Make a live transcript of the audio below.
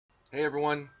Hey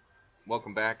everyone,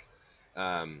 welcome back.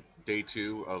 Day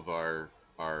two of our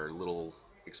little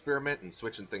experiment and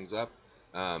switching things up.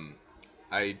 Um,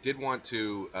 I did want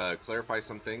to clarify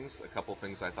some things, a couple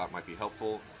things I thought might be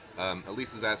helpful.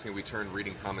 Elise is asking if we turn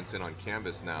reading comments in on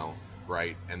Canvas now,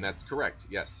 right? And that's correct.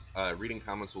 Yes, reading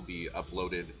comments will be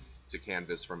uploaded to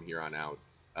Canvas from here on out.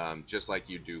 Just like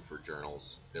you do for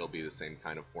journals, it'll be the same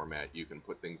kind of format. You can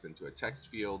put things into a text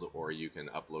field, or you can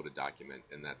upload a document,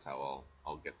 and that's how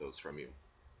I'll get those from you.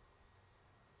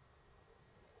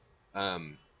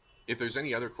 Um, if there's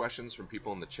any other questions from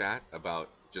people in the chat about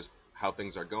just how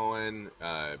things are going,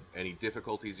 any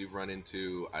difficulties you've run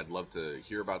into, I'd love to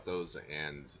hear about those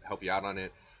and help you out on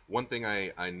it. One thing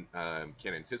I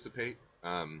can anticipate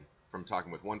from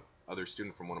talking with one other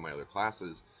student from one of my other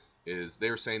classes is they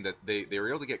were saying that they were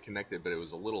able to get connected, but it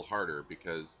was a little harder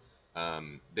because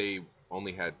they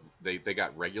only had they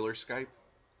got regular Skype,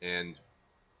 and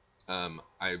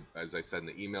as I said in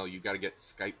the email, you got to get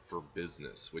Skype for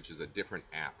Business, which is a different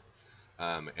app.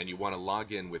 And you want to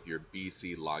log in with your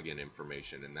BC login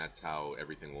information, and that's how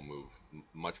everything will move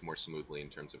much more smoothly in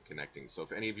terms of connecting. So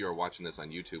if any of you are watching this on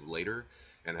YouTube later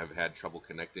and have had trouble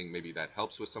connecting, maybe that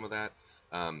helps with some of that.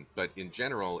 But in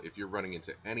general, if you're running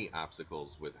into any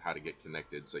obstacles with how to get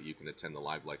connected so you can attend the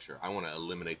live lecture, I want to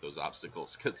eliminate those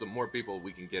obstacles because the more people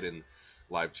we can get in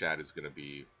live chat is going to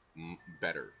be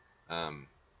better.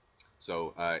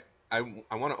 So I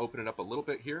want to open it up a little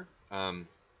bit here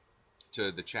to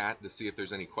the chat to see if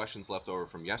there's any questions left over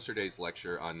from yesterday's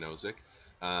lecture on Nozick.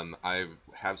 I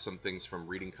have some things from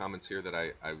reading comments here that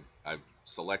I've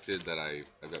selected that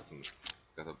I've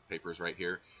got the papers right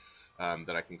here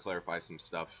that I can clarify some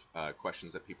stuff,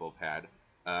 questions that people have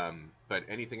had. But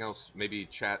anything else, maybe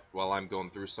chat while I'm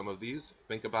going through some of these.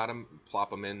 Think about them,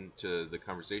 plop them into the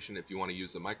conversation. If you want to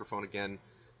use the microphone again,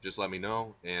 just let me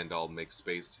know, and I'll make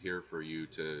space here for you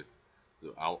to.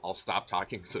 I'll stop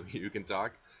talking so you can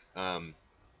talk,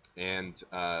 and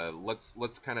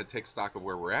let's kind of take stock of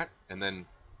where we're at, and then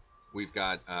we've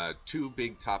got two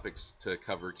big topics to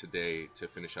cover today to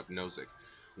finish up Nozick.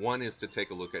 One is to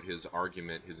take a look at his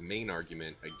argument, his main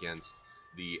argument against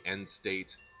the end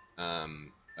state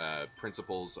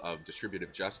principles of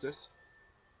distributive justice.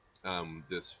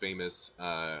 This famous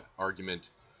argument,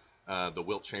 the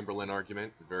Wilt Chamberlain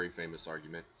argument, very famous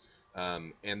argument.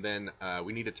 And then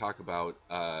we need to talk about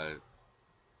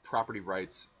property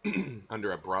rights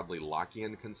under a broadly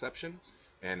Lockean conception,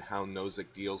 and how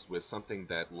Nozick deals with something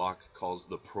that Locke calls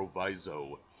the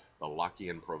proviso. The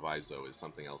Lockean proviso is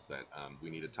something else that we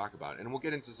need to talk about. And we'll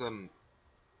get into some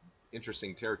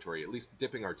interesting territory, at least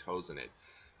dipping our toes in it.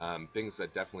 Things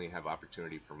that definitely have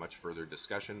opportunity for much further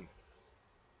discussion.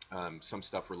 Some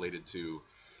stuff related to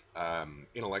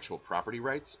intellectual property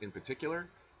rights in particular,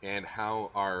 and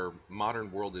how our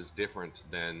modern world is different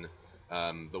than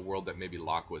the world that maybe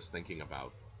Locke was thinking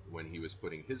about when he was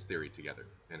putting his theory together,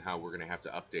 and how we're going to have to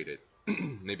update it.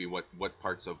 Maybe what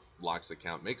parts of Locke's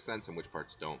account make sense and which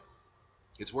parts don't.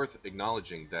 It's worth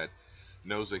acknowledging that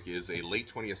Nozick is a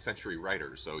late 20th century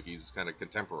writer, so he's kind of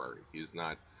contemporary. He's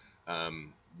not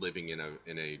living in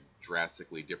a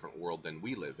drastically different world than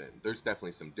we live in. There's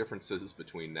definitely some differences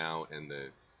between now and the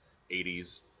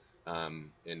 80s.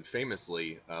 And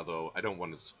famously, although I don't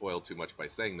want to spoil too much by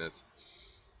saying this,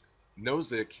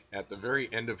 Nozick, at the very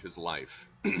end of his life,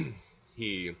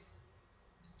 he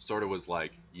sort of was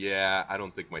like, yeah, I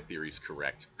don't think my theory's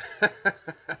correct.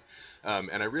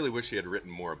 And I really wish he had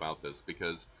written more about this,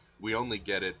 because we only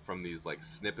get it from these like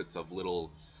snippets of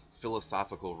little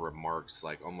philosophical remarks,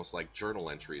 like almost like journal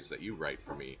entries that you write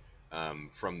for me,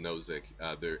 from Nozick.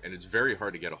 And it's very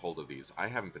hard to get a hold of these. I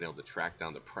haven't been able to track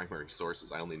down the primary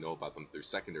sources. I only know about them through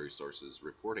secondary sources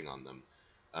reporting on them.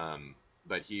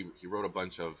 But he wrote a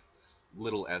bunch of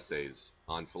little essays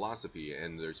on philosophy,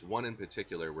 and there's one in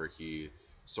particular where he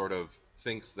sort of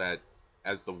thinks that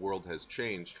as the world has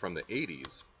changed from the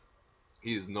 80s,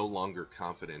 he is no longer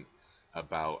confident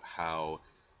about how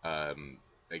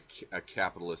a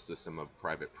capitalist system of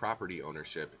private property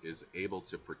ownership is able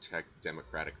to protect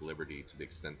democratic liberty to the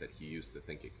extent that he used to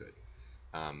think it could.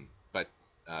 But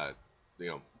you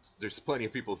know, there's plenty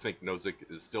of people who think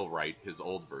Nozick is still right, his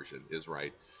old version is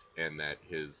right, and that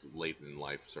his late in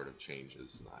life sort of change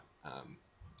is not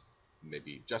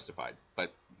maybe justified.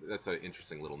 But that's an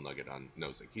interesting little nugget on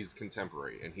Nozick. He's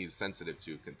contemporary, and he's sensitive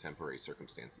to contemporary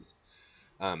circumstances.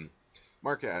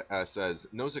 Mark says,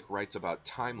 Nozick writes about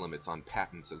time limits on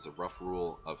patents as a rough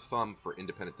rule of thumb for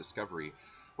independent discovery.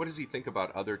 What does he think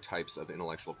about other types of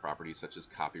intellectual property, such as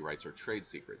copyrights or trade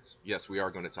secrets? Yes, we are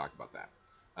going to talk about that.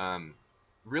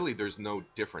 Really, there's no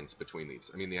difference between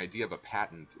these. I mean, the idea of a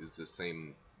patent is the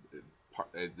same.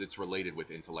 it's related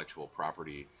with intellectual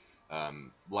property,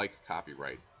 like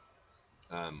copyright,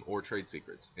 or trade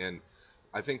secrets. And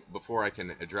I think before I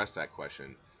can address that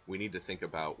question, we need to think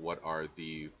about what are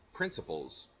the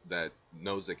principles that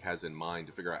Nozick has in mind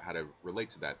to figure out how to relate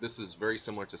to that. This is very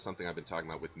similar to something I've been talking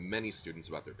about with many students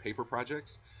about their paper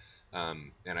projects.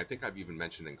 And I think I've even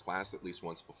mentioned in class at least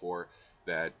once before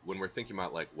that when we're thinking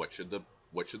about like what should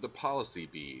the policy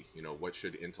be, what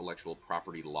should intellectual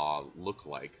property law look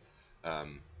like,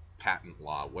 patent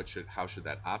law, how should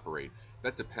that operate?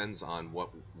 That depends on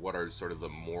what are sort of the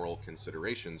moral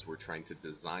considerations we're trying to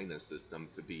design a system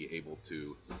to be able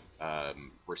to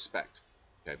respect.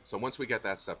 Okay, so once we get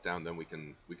that stuff down, then we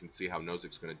can see how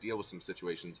Nozick's going to deal with some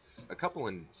situations, a couple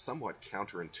in somewhat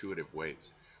counterintuitive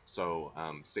ways. So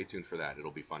stay tuned for that;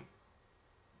 it'll be fun.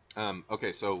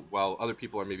 Okay, so while other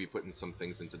people are maybe putting some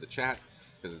things into the chat,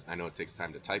 because I know it takes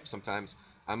time to type sometimes,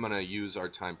 I'm going to use our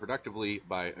time productively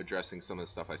by addressing some of the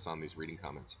stuff I saw in these reading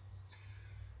comments.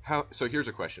 So here's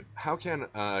a question. How can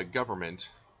a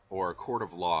government or a court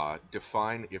of law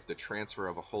define if the transfer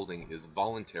of a holding is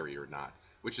voluntary or not?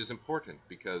 Which is important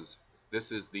because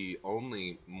this is the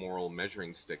only moral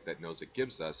measuring stick that Nozick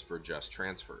gives us for just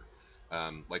transfer.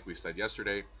 Like we said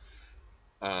yesterday,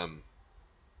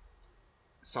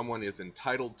 someone is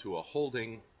entitled to a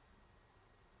holding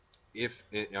if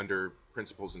under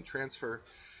principles in transfer,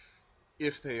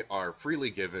 if they are freely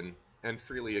given and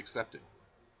freely accepted.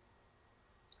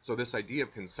 So this idea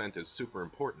of consent is super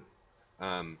important.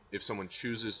 If someone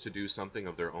chooses to do something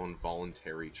of their own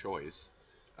voluntary choice,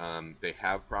 they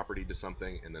have property to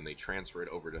something and then they transfer it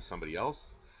over to somebody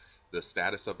else, the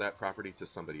status of that property to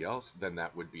somebody else, then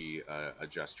that would be a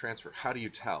just transfer. How do you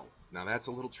tell? Now that's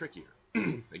a little trickier.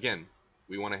 Again,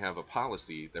 we want to have a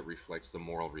policy that reflects the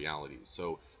moral realities.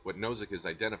 So what Nozick is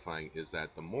identifying is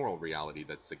that the moral reality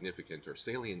that's significant or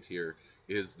salient here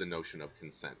is the notion of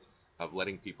consent, of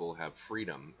letting people have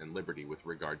freedom and liberty with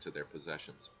regard to their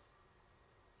possessions.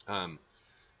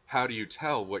 How do you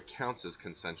tell what counts as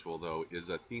consensual, though, is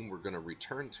a theme we're going to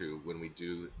return to when we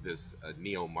do this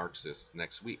neo-Marxist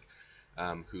next week,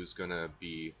 who's going to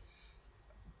be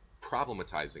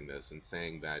problematizing this and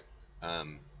saying that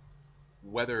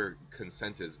whether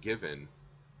consent is given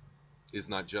is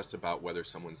not just about whether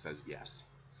someone says yes,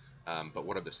 but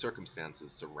what are the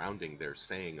circumstances surrounding their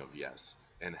saying of yes,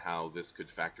 and how this could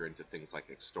factor into things like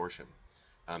extortion.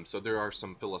 So there are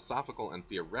some philosophical and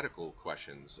theoretical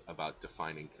questions about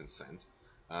defining consent.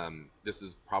 This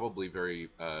is probably very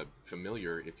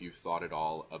familiar if you've thought at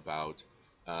all about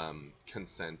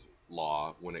consent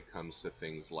law when it comes to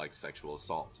things like sexual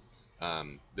assault.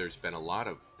 There's been a lot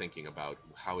of thinking about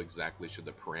how exactly should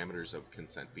the parameters of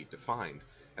consent be defined,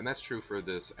 and that's true for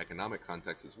this economic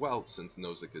context as well, since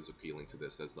Nozick is appealing to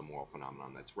this as the moral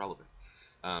phenomenon that's relevant.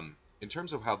 In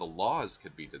terms of how the laws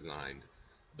could be designed,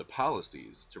 the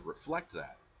policies to reflect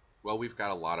that, well, we've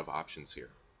got a lot of options here.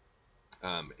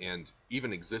 And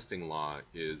even existing law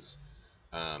is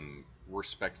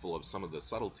respectful of some of the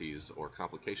subtleties or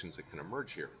complications that can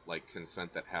emerge here, like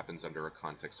consent that happens under a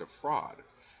context of fraud.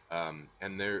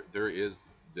 And there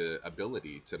is the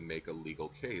ability to make a legal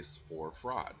case for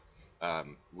fraud.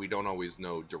 We don't always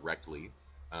know directly,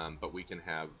 but we can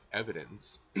have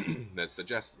evidence that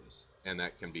suggests this, and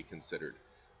that can be considered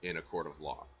in a court of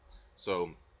law.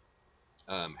 So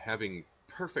having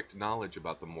perfect knowledge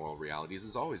about the moral realities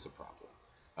is always a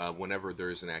problem. Whenever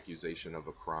there's an accusation of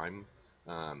a crime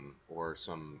or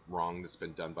some wrong that's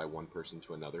been done by one person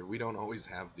to another, we don't always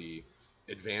have the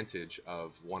advantage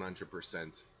of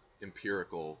 100%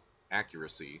 empirical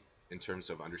accuracy in terms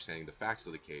of understanding the facts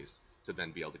of the case to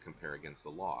then be able to compare against the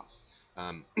law.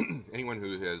 Anyone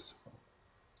who has,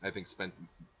 I think, spent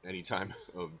any time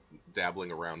of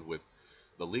dabbling around with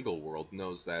the legal world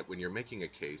knows that when you're making a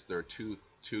case, there are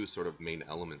two sort of main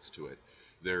elements to it.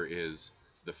 There is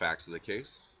the facts of the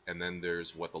case, and then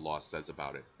there's what the law says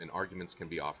about it. And arguments can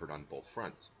be offered on both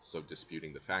fronts, so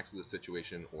disputing the facts of the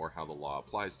situation or how the law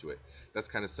applies to it. That's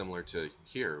kind of similar to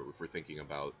here, if we're thinking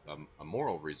about a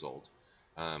moral result,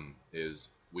 is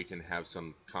we can have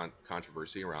some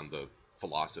controversy around the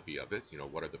philosophy of it.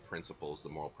 What are the principles, the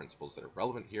moral principles that are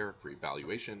relevant here for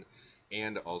evaluation,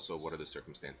 and also what are the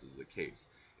circumstances of the case.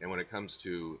 And when it comes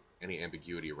to any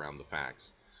ambiguity around the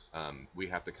facts, we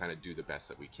have to kind of do the best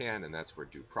that we can, and that's where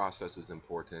due process is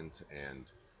important, and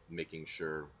making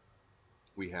sure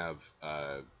we have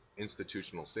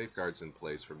institutional safeguards in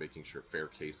place for making sure fair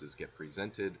cases get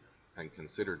presented and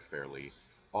considered fairly,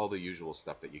 all the usual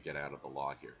stuff that you get out of the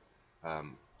law here.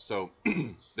 So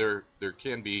there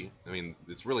can be,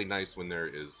 it's really nice when there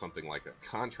is something like a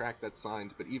contract that's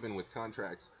signed, but even with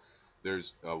contracts,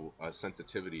 there's a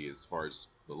sensitivity as far as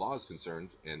the law is concerned,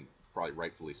 and probably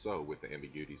rightfully so with the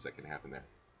ambiguities that can happen there.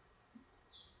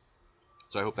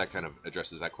 So I hope that kind of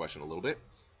addresses that question a little bit.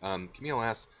 Camille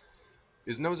asks,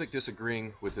 is Nozick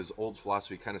disagreeing with his old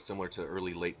philosophy kind of similar to the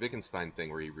early late Wittgenstein thing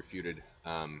where he refuted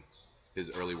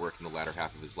his early work in the latter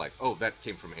half of his life? Oh, that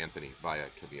came from Anthony via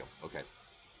Camille. Okay.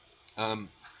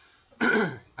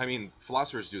 I mean,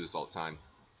 philosophers do this all the time,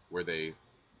 where they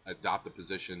adopt a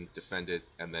position, defend it,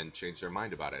 and then change their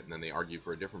mind about it, and then they argue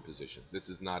for a different position. This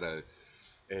is not a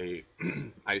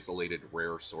isolated,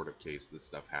 rare sort of case. This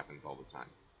stuff happens all the time.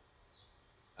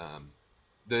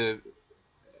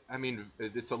 I mean,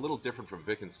 it's a little different from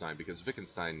Wittgenstein, because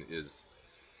Wittgenstein is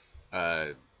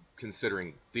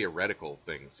considering theoretical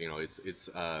things. You know, it's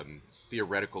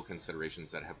theoretical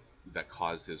considerations that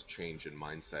caused his change in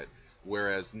mindset,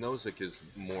 whereas Nozick is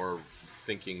more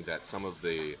thinking that some of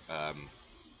the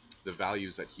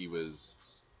values that he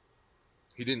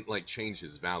didn't like change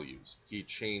his values. He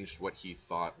changed what he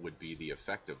thought would be the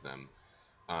effect of them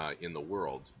in the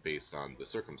world based on the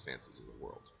circumstances of the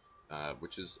world.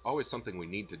 Which is always something we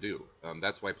need to do.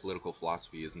 That's why political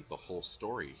philosophy isn't the whole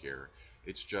story here.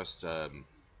 It's just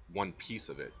one piece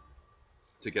of it,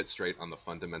 to get straight on the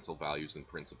fundamental values and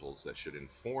principles that should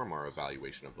inform our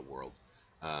evaluation of the world.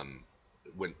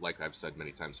 When, like I've said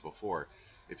many times before,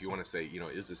 if you want to say, you know,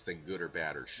 is this thing good or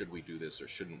bad, or should we do this or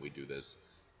shouldn't we do this,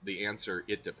 the answer,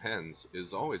 it depends,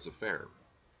 is always a fair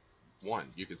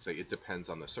one. You could say it depends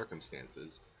on the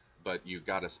circumstances, but you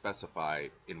got to specify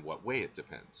in what way it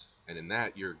depends. And in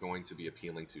that, you're going to be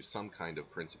appealing to some kind of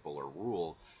principle or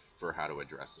rule for how to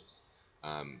address this.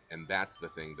 And that's the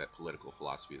thing that political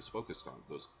philosophy is focused on,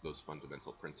 those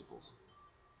fundamental principles.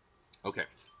 Okay.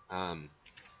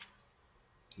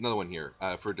 Another one here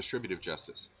for distributive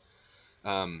justice.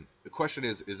 The question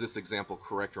is this example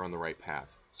correct or on the right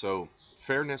path? So,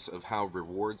 fairness of how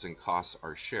rewards and costs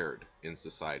are shared in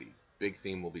society. Big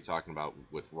theme we'll be talking about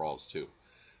with Rawls too.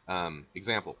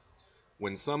 Example,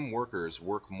 when some workers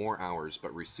work more hours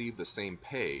but receive the same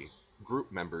pay,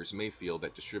 group members may feel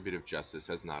that distributive justice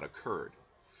has not occurred.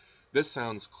 This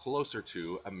sounds closer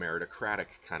to a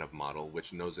meritocratic kind of model,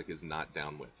 which Nozick is not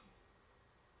down with.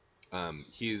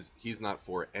 He's not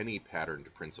for any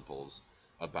patterned principles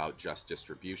about just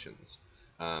distributions.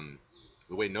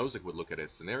 The way Nozick would look at a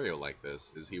scenario like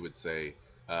this is he would say,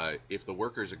 if the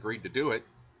workers agreed to do it,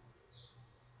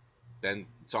 then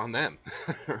it's on them,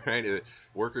 right?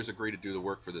 Workers agree to do the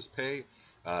work for this pay.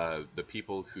 The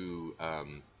people who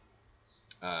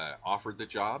offered the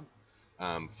job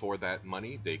for that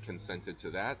money, they consented to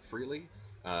that freely.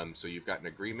 So you've got an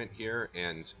agreement here,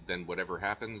 and then whatever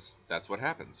happens, that's what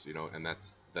happens, you know, and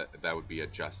that would be a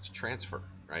just transfer,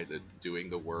 right?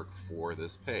 Doing the work for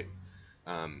this pay.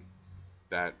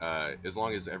 As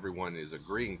long as everyone is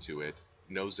agreeing to it,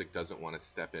 Nozick doesn't want to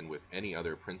step in with any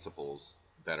other principles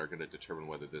that are going to determine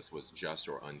whether this was just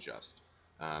or unjust.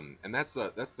 And that's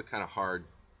the kind of hard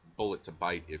bullet to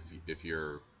bite if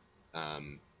you're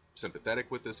sympathetic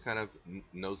with this kind of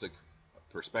Nozick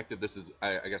perspective. This is,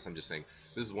 I guess I'm just saying,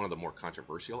 this is one of the more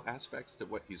controversial aspects to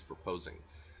what he's proposing.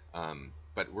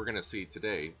 But we're going to see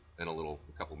today, in a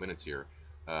couple minutes here,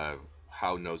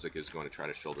 how Nozick is going to try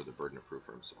to shoulder the burden of proof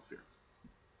for himself here.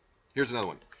 Here's another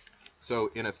one.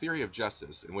 So, in a theory of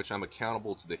justice, in which I'm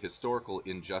accountable to the historical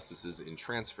injustices in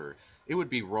transfer, it would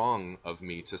be wrong of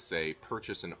me to say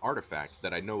purchase an artifact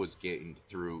that I know is gained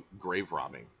through grave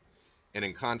robbing. And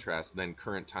in contrast, then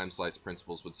current time-slice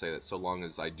principles would say that so long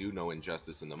as I do no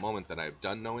injustice in the moment, that I have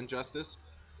done no injustice.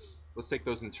 Let's take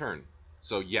those in turn.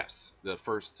 So yes, the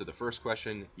first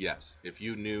question, yes. If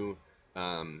you knew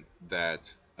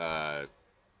that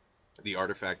the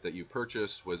artifact that you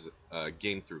purchased was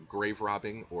gained through grave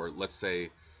robbing, or let's say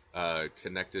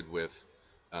connected with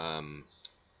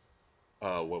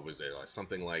what was it?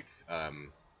 Something like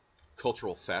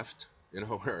cultural theft, you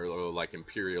know, or like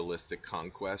imperialistic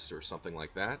conquest or something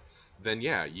like that, then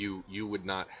yeah, you would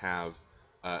not have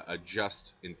a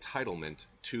just entitlement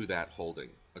to that holding,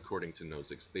 according to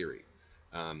Nozick's theory,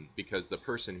 because the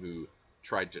person who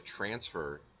tried to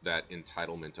transfer that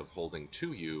entitlement of holding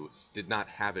to you did not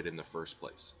have it in the first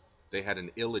place. They had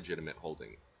an illegitimate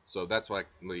holding. So that's why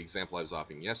the example I was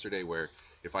offering yesterday, where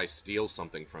if I steal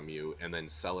something from you and then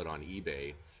sell it on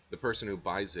eBay, the person who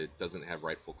buys it doesn't have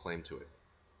rightful claim to it.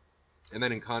 And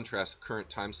then in contrast, current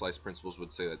time slice principles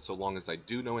would say that so long as I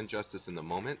do no injustice in the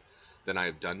moment, then I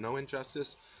have done no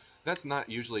injustice. That's not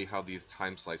usually how these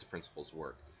time slice principles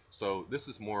work. So this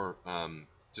is more,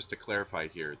 just to clarify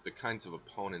here, the kinds of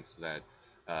opponents that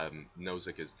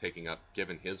Nozick is taking up,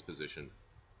 given his position,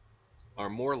 are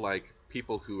more like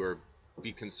people who are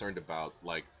be concerned about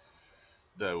like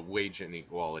the wage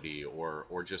inequality,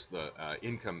 or just the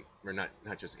income, or not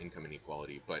just income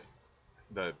inequality, but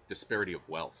the disparity of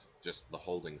wealth, just the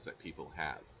holdings that people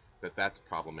have, that's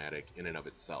problematic in and of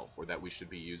itself, or that we should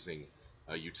be using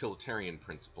utilitarian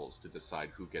principles to decide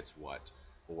who gets what,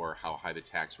 or how high the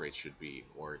tax rates should be,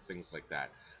 or things like that.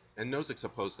 And Nozick's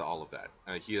opposed to all of that.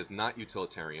 He is not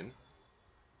utilitarian,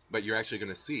 but you're actually going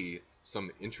to see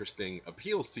some interesting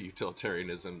appeals to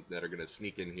utilitarianism that are going to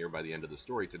sneak in here by the end of the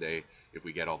story today if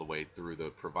we get all the way through the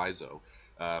proviso.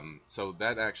 So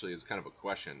that actually is kind of a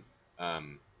question.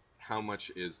 How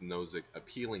much is Nozick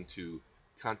appealing to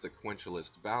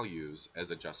consequentialist values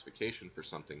as a justification for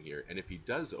something here? And if he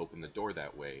does open the door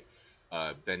that way,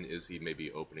 then is he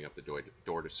maybe opening up the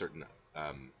door to certain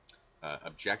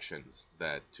objections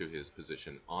that to his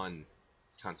position on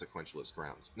consequentialist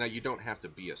grounds? Now, you don't have to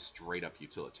be a straight up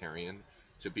utilitarian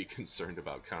to be concerned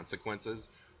about consequences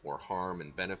or harm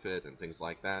and benefit and things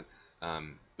like that,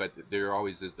 but there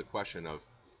always is the question of,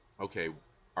 okay,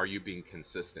 are you being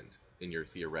consistent in your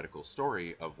theoretical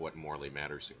story of what morally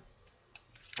matters here?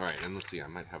 All right, and let's see, I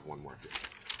might have one more here.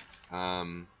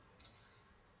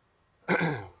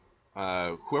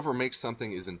 Whoever makes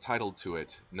something is entitled to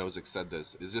it. Nozick said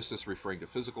this. Is this just referring to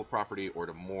physical property or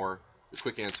to more? The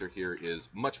quick answer here is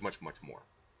much, much, much more.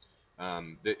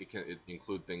 It can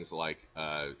include things like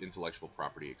intellectual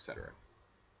property, etc.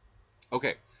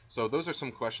 Okay, so those are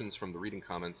some questions from the reading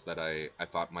comments that I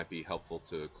thought might be helpful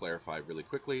to clarify really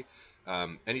quickly.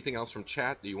 Anything else from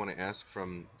chat that you want to ask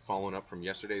from following up from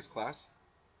yesterday's class?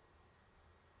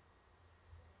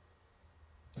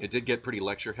 It did get pretty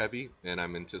lecture heavy, and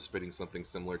I'm anticipating something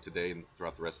similar today and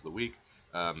throughout the rest of the week,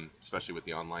 especially with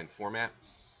the online format.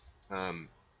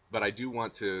 But I do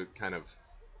want to kind of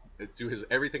do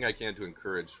everything I can to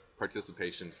encourage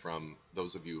participation from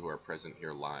those of you who are present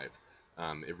here live.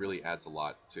 It really adds a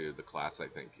lot to the class, I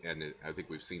think, and I think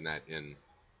we've seen that in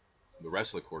the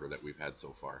rest of the quarter that we've had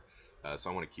so far. So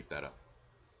I want to keep that up.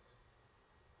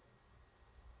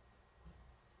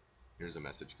 Here's a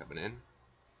message coming in.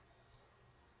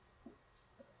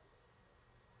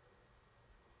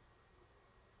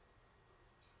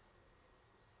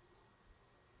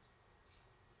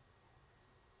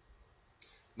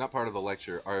 Not part of the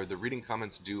lecture. Are the reading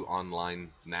comments due online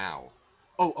now?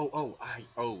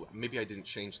 Maybe I didn't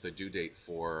change the due date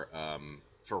for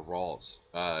Rawls.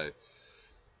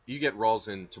 You get Rawls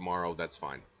in tomorrow, that's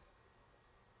fine.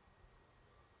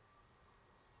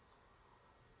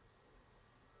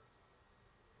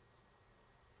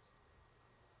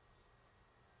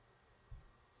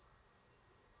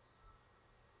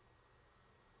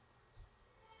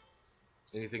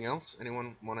 Anything else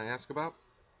anyone want to ask about?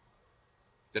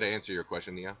 Did I answer your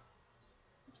question, Nia?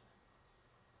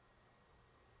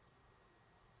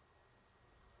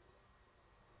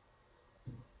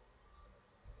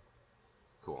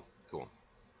 Cool, cool.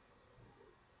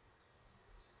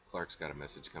 Clark's got a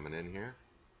message coming in here.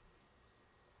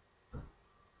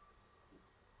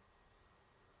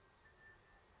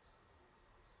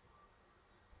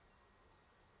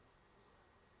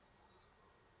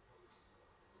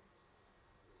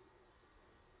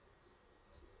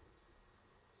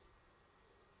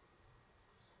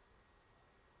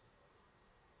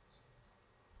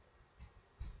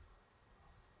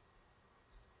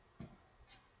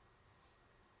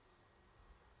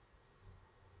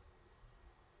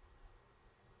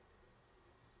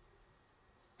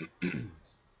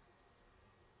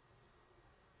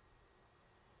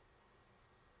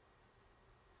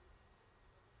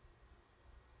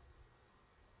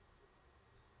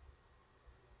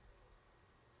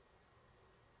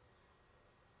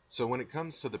 So when it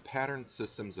comes to the pattern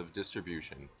systems of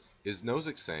distribution, is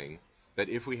Nozick saying that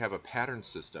if we have a pattern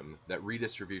system, that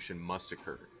redistribution must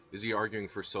occur? Is he arguing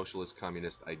for socialist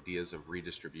communist ideas of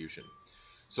redistribution?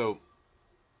 So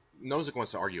Nozick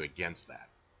wants to argue against that.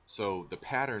 So the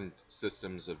patterned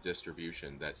systems of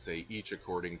distribution that say each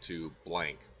according to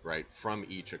blank, right, from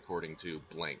each according to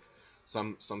blank,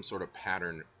 some sort of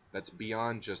pattern that's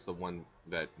beyond just the one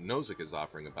that Nozick is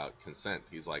offering about consent.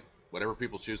 He's like, whatever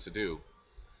people choose to do,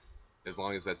 as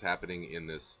long as that's happening in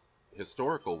this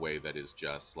historical way that is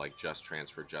just, like just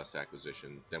transfer, just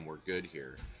acquisition, then we're good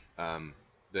here.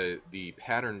 The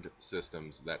patterned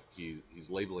systems that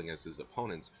he's labeling as his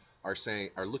opponents are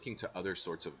looking to other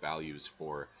sorts of values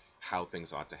for how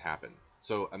things ought to happen.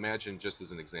 So imagine, just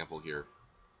as an example here,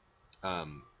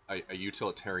 a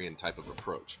utilitarian type of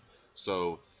approach.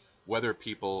 So whether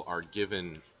people are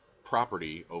given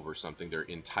property over something, they're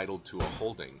entitled to a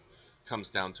holding,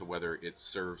 comes down to whether it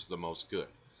serves the most good.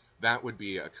 That would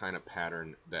be a kind of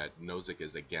pattern that Nozick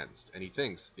is against. And he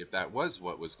thinks if that was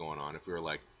what was going on, if we were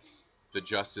like, the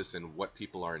justice and what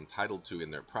people are entitled to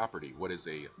in their property, what is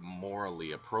a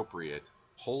morally appropriate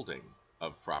holding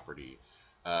of property,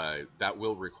 that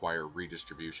will require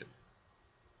redistribution.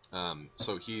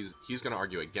 So he's going to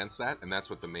argue against that, and that's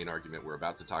what the main argument we're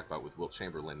about to talk about with Wilt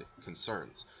Chamberlain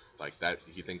concerns. Like that,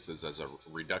 he thinks is as a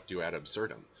reductio ad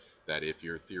absurdum, that if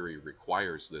your theory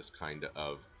requires this kind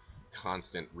of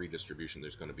constant redistribution,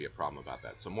 there's going to be a problem about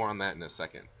that. So more on that in a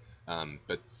second.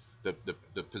 But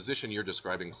the position you're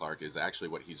describing, Clark, is actually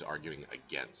what he's arguing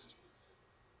against.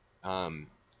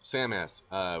 Sam asks,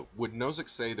 would Nozick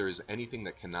say there is anything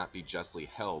that cannot be justly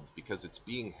held because it's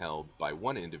being held by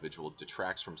one individual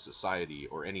detracts from society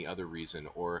or any other reason,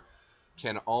 or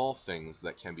can all things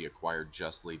that can be acquired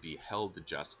justly be held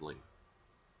justly?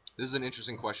 This is an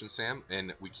interesting question, Sam,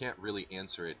 and we can't really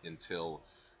answer it until,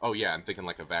 oh yeah, I'm thinking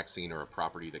like a vaccine or a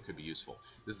property that could be useful.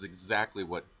 This is exactly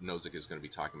what Nozick is going to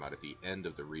be talking about at the end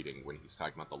of the reading when he's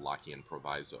talking about the Lockean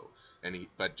proviso.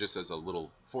 But just as a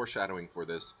little foreshadowing for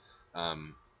this,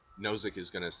 Nozick is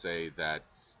going to say that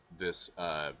this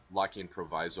Lockean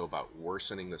proviso about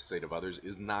worsening the state of others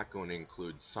is not going to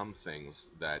include some things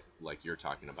that, like you're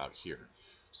talking about here.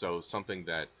 So something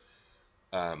that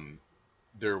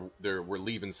we're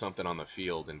leaving something on the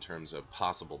field in terms of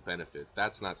possible benefit.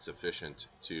 That's not sufficient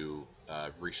to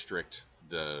restrict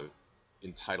the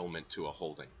entitlement to a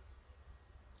holding.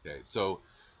 Okay, so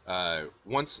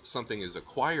once something is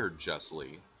acquired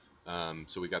justly,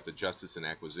 so we got the justice and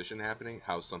acquisition happening,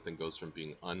 how something goes from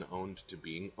being unowned to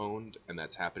being owned, and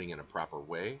that's happening in a proper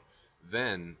way,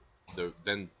 then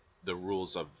the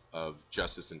rules of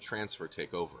justice and transfer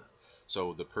take over.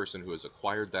 So the person who has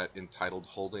acquired that entitled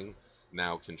holding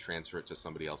now can transfer it to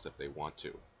somebody else if they want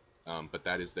to. But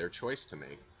that is their choice to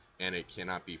make, and it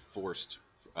cannot be forced.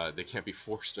 They can't be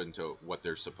forced into what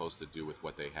they're supposed to do with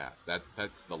what they have.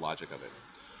 That's the logic of it.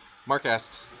 Mark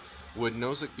asks, would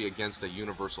Nozick be against a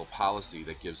universal policy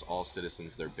that gives all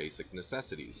citizens their basic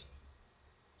necessities?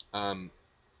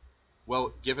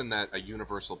 Well, given that a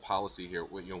universal policy here,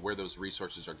 where those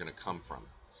resources are going to come from,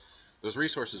 those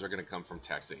resources are going to come from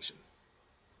taxation.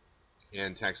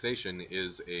 And taxation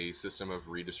is a system of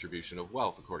redistribution of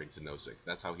wealth, according to Nozick.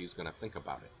 That's how he's going to think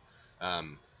about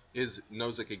it. Is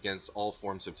Nozick against all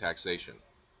forms of taxation?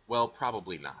 Well,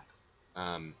 probably not.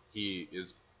 He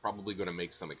is probably going to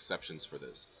make some exceptions for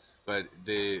this. But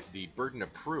the burden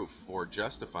of proof for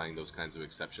justifying those kinds of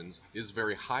exceptions is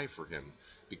very high for him,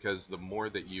 because the more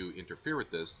that you interfere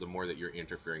with this, the more that you're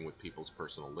interfering with people's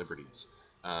personal liberties.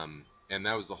 And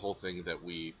that was the whole thing that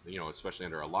we, especially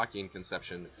under a Lockean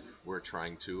conception, we're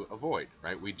trying to avoid,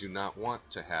 right? We do not want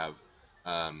to have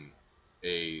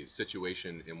a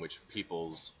situation in which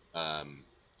people's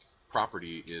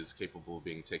property is capable of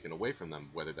being taken away from them,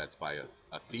 whether that's by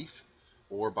a thief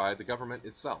or by the government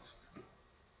itself.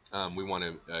 We want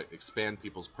to expand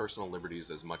people's personal liberties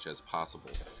as much as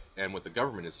possible. And what the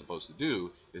government is supposed to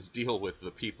do is deal with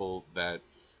the people that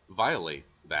violate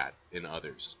that in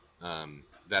others.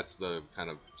 That's the kind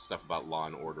of stuff about law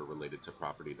and order related to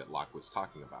property that Locke was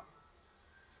talking about.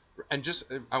 And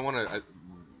I want to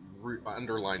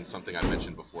underline something I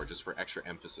mentioned before, just for extra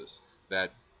emphasis,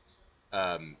 that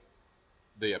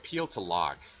the appeal to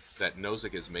Locke that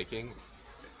Nozick is making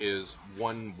is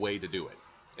one way to do it.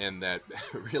 And that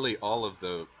really all of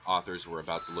the authors we're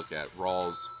about to look at,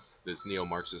 Rawls, this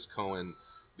neo-Marxist Cohen,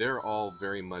 they're all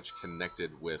very much connected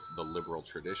with the liberal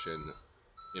tradition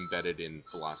embedded in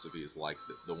philosophies like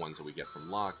the ones that we get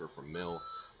from Locke or from Mill.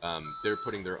 They're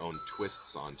putting their own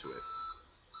twists onto it.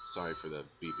 Sorry for the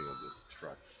beeping of this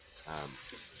truck.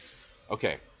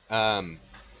 Okay.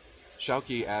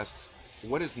 Schauke asks,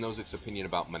 what is Nozick's opinion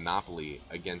about monopoly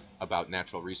about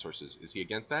natural resources? Is he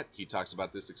against that? He talks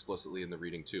about this explicitly in the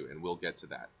reading too, and we'll get to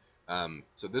that.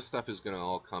 So this stuff is going to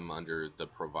all come under the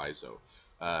proviso.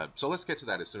 So let's get to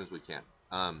that as soon as we can.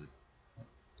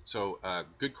 So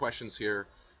good questions here.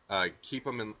 Keep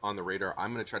them on the radar.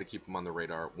 I'm going to try to keep them on the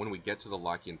radar. When we get to the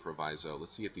Lockean proviso,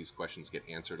 let's see if these questions get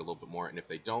answered a little bit more. And if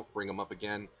they don't, bring them up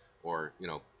again, or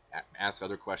ask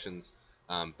other questions.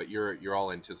 But you're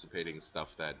all anticipating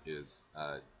stuff that is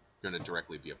going to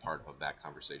directly be a part of that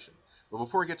conversation. But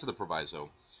before we get to the proviso,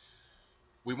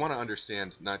 we want to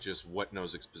understand not just what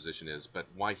Nozick's position is, but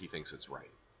why he thinks it's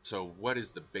right. So what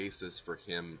is the basis for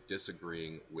him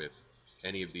disagreeing with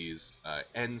any of these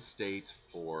end state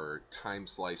or time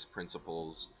slice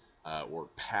principles or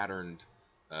patterned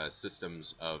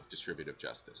systems of distributive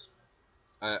justice?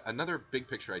 Another big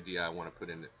picture idea I want to put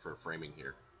in for framing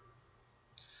here.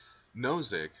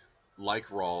 Nozick, like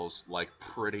Rawls, like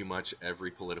pretty much every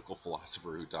political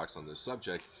philosopher who talks on this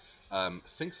subject,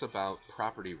 thinks about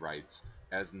property rights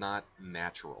as not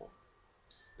natural.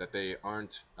 that they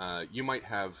aren't. You might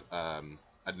have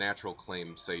a natural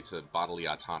claim, say, to bodily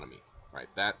autonomy, right?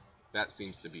 That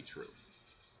seems to be true,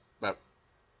 but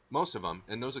most of them,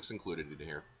 and Nozick's included in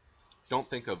here, don't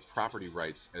think of property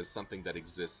rights as something that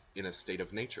exists in a state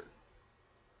of nature.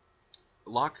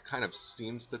 Locke kind of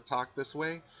seems to talk this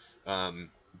way,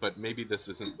 but maybe this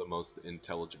isn't the most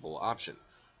intelligible option.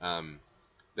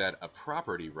 That a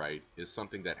property right is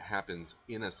something that happens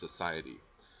in a society.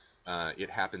 It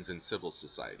happens in civil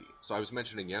society. So I was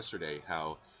mentioning yesterday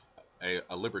how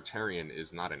a libertarian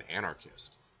is not an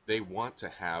anarchist. They want to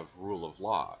have rule of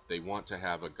law. They want to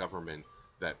have a government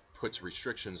that puts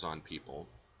restrictions on people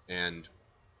and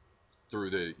through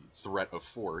the threat of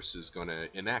force is going to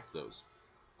enact those.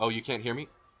 Oh, you can't hear me?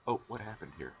 Oh, what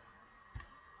happened here?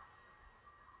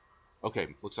 Okay,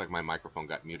 looks like my microphone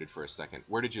got muted for a second.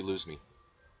 Where did you lose me?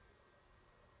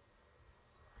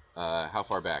 How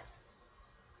far back?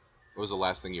 What was the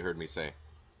last thing you heard me say?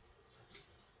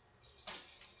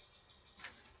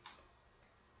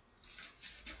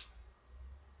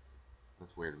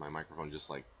 That's weird. My microphone just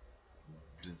like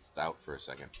blitzed out for a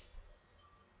second.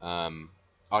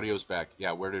 Audio's back.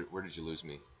 Yeah, where did you lose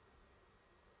me?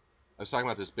 I was talking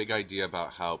about this big idea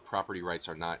about how property rights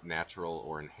are not natural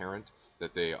or inherent,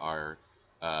 that they are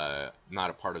not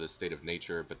a part of the state of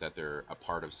nature, but that they're a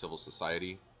part of civil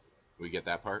society. We get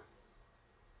that part?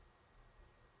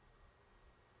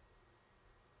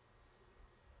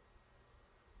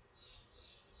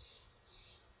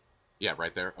 Yeah,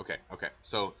 right there. Okay, okay.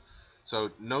 So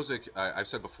Nozick, I've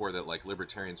said before that like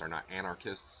libertarians are not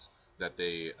anarchists. That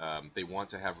they want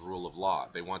to have rule of law.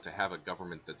 They want to have a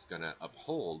government that's going to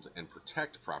uphold and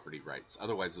protect property rights.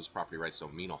 Otherwise, those property rights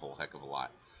don't mean a whole heck of a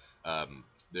lot.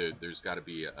 There's got to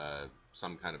be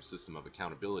some kind of system of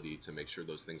accountability to make sure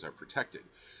those things are protected.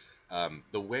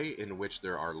 The way in which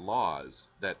there are laws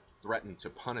that threaten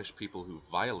to punish people who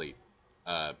violate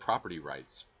property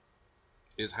rights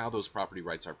is how those property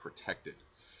rights are protected.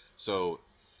 So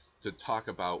to talk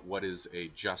about what is a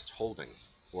just holding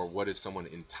or what is someone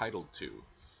entitled to,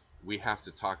 we have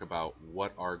to talk about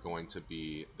what are going to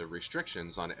be the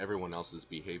restrictions on everyone else's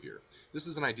behavior. This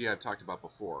is an idea I've talked about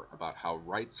before, about how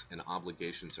rights and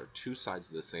obligations are two sides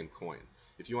of the same coin.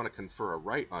 If you want to confer a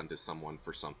right onto someone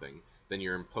for something, then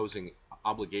you're imposing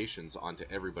obligations onto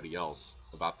everybody else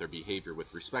about their behavior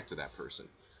with respect to that person.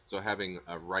 So having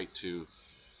a right to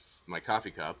my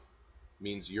coffee cup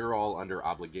means you're all under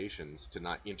obligations to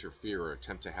not interfere or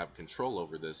attempt to have control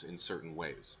over this in certain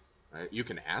ways. Right? You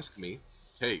can ask me,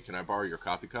 hey, can I borrow your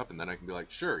coffee cup? And then I can be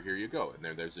like, sure, here you go.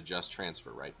 And there's a just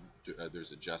transfer, right?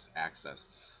 There's a just access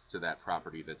to that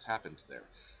property that's happened there.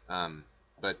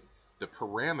 But the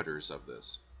parameters of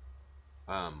this,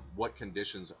 what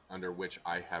conditions under which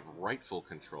I have rightful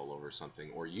control over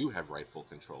something or you have rightful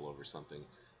control over something,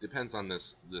 depends on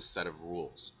this set of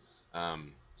rules.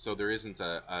 So there isn't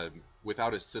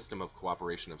without a system of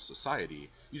cooperation of society,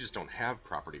 you just don't have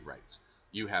property rights.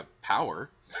 You have power.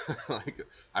 Like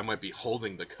I might be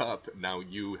holding the cup, now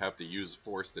you have to use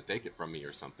force to take it from me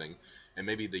or something, and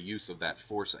maybe the use of that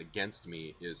force against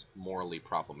me is morally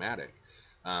problematic.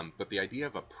 But the idea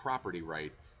of a property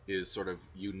right is sort of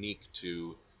unique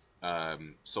to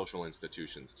social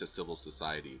institutions, to civil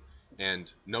society.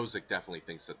 And Nozick definitely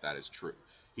thinks that that is true.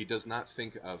 He does not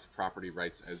think of property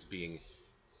rights as being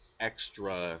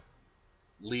extra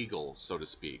legal, so to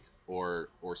speak, or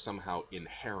somehow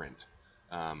inherent,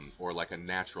 or like a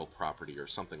natural property or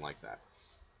something like that.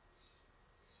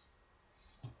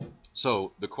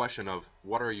 So the question of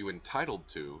what are you entitled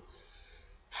to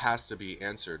has to be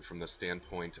answered from the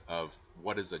standpoint of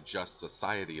what does a just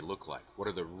society look like? What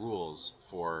are the rules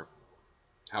for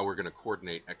how we're going to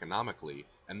coordinate economically,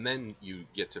 and then you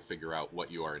get to figure out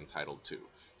what you are entitled to.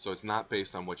 So it's not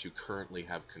based on what you currently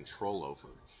have control over,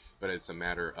 but it's a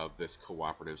matter of this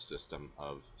cooperative system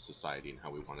of society and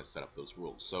how we want to set up those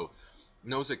rules. So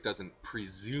Nozick doesn't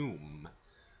presume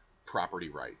property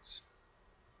rights.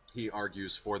 He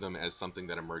argues for them as something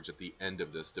that emerged at the end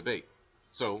of this debate.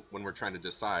 So when we're trying to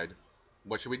decide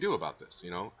what should we do about this,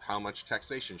 how much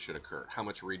taxation should occur, how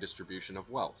much redistribution of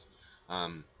wealth,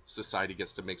 society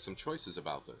gets to make some choices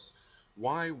about this.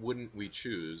 Why wouldn't we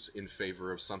choose in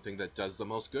favor of something that does the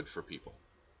most good for people?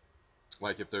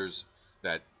 Like if there's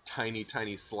that tiny,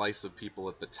 tiny slice of people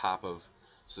at the top of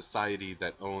society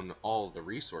that own all the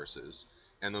resources,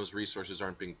 and those resources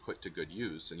aren't being put to good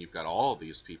use, and you've got all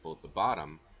these people at the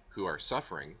bottom who are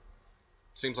suffering,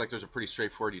 seems like there's a pretty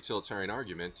straightforward utilitarian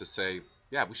argument to say,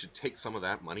 yeah, we should take some of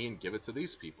that money and give it to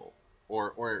these people.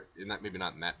 Or in that, maybe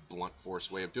not in that blunt force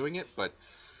way of doing it, but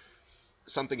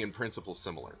something in principle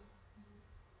similar.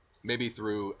 Maybe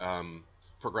through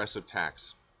progressive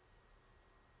tax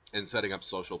and setting up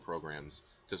social programs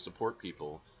to support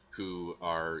people who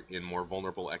are in more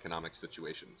vulnerable economic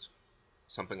situations.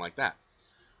 Something like that.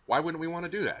 Why wouldn't we want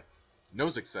to do that?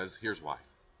 Nozick says, here's why.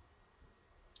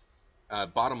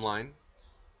 Bottom line,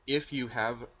 if you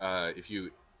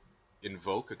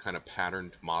invoke a kind of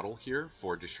patterned model here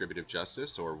for distributive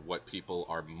justice, or what people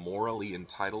are morally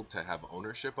entitled to have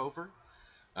ownership over,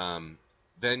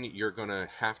 then you're going to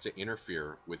have to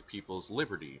interfere with people's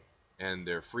liberty and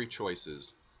their free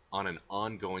choices on an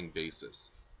ongoing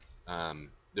basis.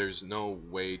 There's no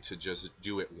way to just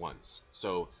do it once.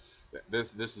 So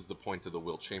this is the point of the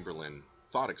Wilt Chamberlain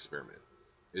thought experiment,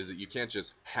 is that you can't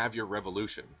just have your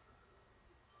revolution,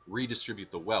 redistribute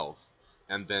the wealth,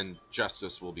 and then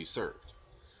justice will be served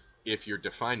if you're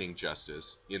defining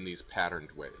justice in these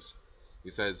patterned ways. He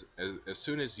says as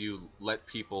soon as you let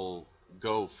people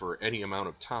go for any amount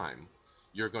of time,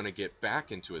 you're going to get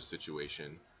back into a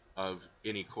situation of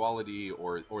inequality,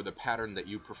 or the pattern that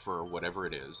you prefer, whatever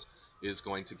it is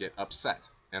going to get upset,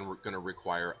 and we're going to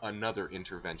require another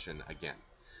intervention again.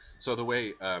 So the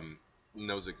way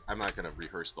Nozick, I'm not going to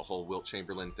rehearse the whole Wilt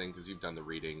Chamberlain thing because you've done the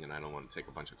reading and I don't want to take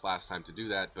a bunch of class time to do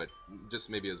that, but just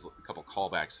maybe as a couple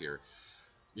callbacks here.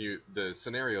 The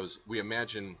scenarios, we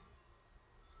imagine,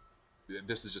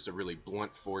 this is just a really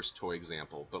blunt force toy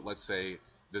example, but let's say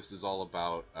this is all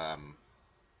about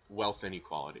wealth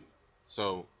inequality.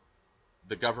 So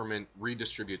the government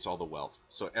redistributes all the wealth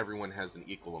so everyone has an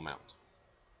equal amount.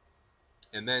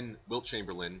 And then Wilt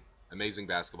Chamberlain, amazing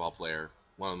basketball player,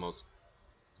 one of the most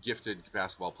gifted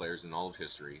basketball players in all of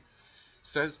history,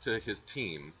 says to his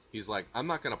team, he's like, I'm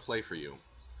not going to play for you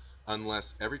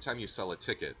unless every time you sell a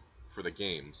ticket for the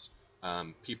games,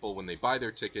 people, when they buy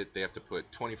their ticket, they have to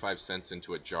put 25 cents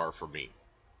into a jar for me,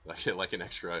 like an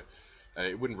extra.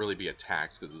 It wouldn't really be a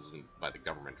tax because this isn't by the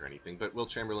government or anything, but Wilt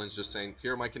Chamberlain's just saying,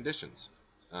 here are my conditions.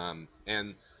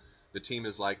 And the team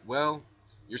is like, well,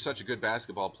 you're such a good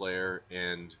basketball player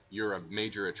and you're a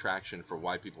major attraction for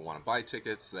why people want to buy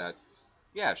tickets that,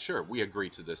 yeah, sure, we agree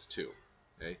to this too.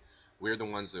 Okay? We're the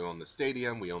ones who own the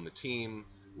stadium, we own the team,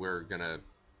 we're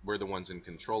the ones in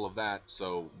control of that,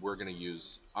 so we're gonna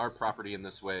use our property in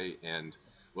this way. And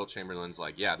Wilt Chamberlain's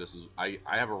like, yeah, this is, I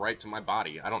have a right to my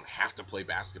body. I don't have to play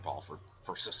basketball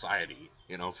for society,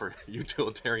 for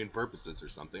utilitarian purposes or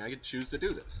something. I could choose to do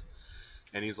this.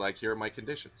 And he's like, here are my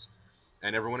conditions.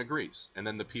 And everyone agrees. And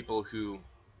then the people who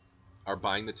are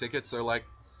buying the tickets, they're like,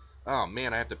 oh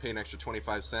man, I have to pay an extra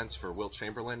 25 cents for Wilt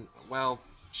Chamberlain? Well,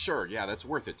 sure, yeah, that's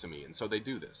worth it to me. And so they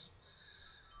do this.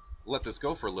 Let this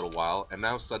go for a little while, and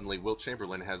now suddenly Wilt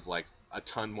Chamberlain has like a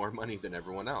ton more money than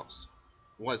everyone else.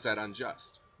 Was that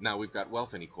unjust? Now we've got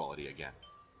wealth inequality again.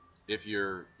 If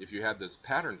you have this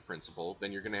pattern principle,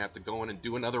 then you're going to have to go in and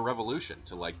do another revolution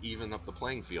to like even up the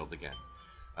playing field again,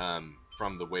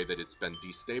 from the way that it's been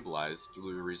destabilized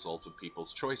through the result of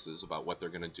people's choices about what they're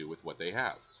going to do with what they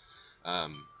have.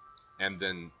 And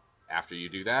then after you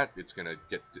do that, it's going to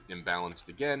get imbalanced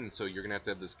again, and so you're going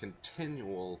to have this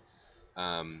continual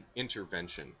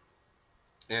intervention.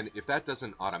 And if that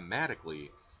doesn't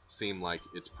automatically seem like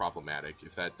it's problematic,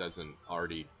 if that doesn't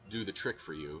already do the trick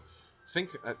for you,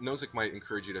 Nozick might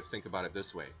encourage you to think about it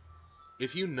this way.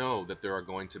 If you know that there are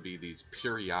going to be these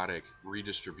periodic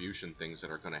redistribution things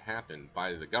that are going to happen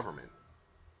by the government,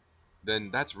 then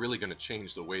that's really going to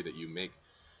change the way that you make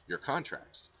your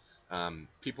contracts.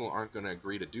 People aren't going to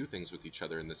agree to do things with each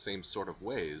other in the same sort of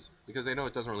ways because they know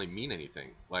it doesn't really mean anything.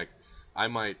 Like,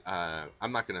 I'm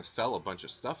not going to sell a bunch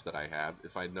of stuff that I have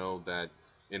if I know that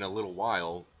in a little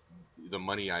while the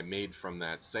money I made from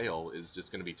that sale is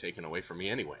just going to be taken away from me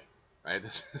anyway, right?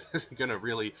 This is going to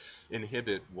really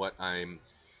inhibit what I'm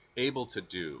able to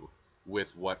do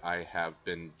with what I have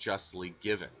been justly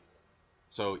given.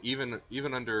 So even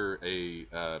under a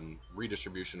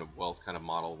redistribution of wealth kind of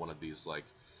model, one of these like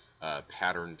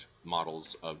patterned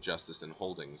models of justice and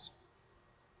holdings,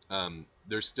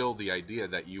 there's still the idea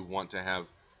that you want to have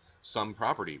some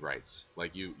property rights.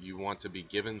 Like you want to be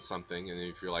given something, and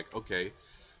if you're like, okay,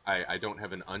 I don't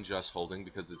have an unjust holding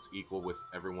because it's equal with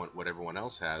what everyone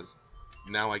else has,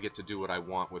 now I get to do what I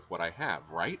want with what I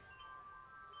have, right?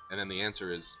 And then the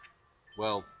answer is,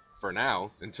 well, for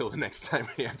now, until the next time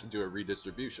we have to do a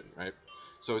redistribution, right?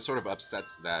 So it sort of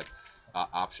upsets that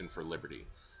option for liberty.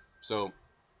 So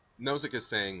Nozick is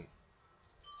saying,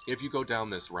 if you go down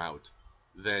this route,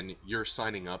 then you're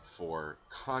signing up for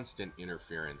constant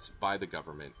interference by the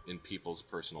government in people's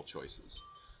personal choices.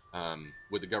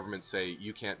 Would the government say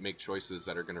you can't make choices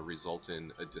that are going to result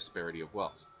in a disparity of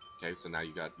wealth? Okay, so now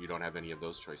you don't have any of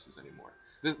those choices anymore.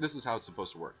 This is how it's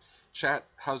supposed to work. Chat,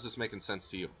 how's this making sense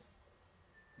to you?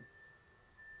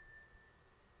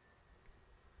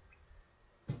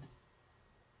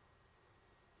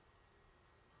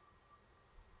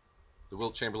 The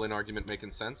Wilt Chamberlain argument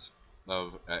making sense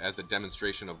of as a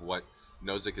demonstration of what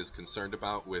Nozick is concerned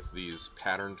about with these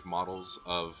patterned models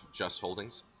of just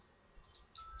holdings?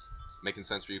 Making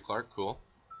sense for you, Clark? Cool.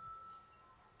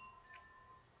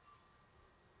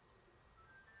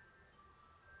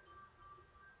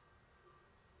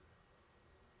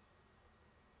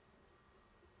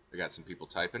 I got some people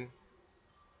typing.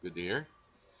 Good to hear.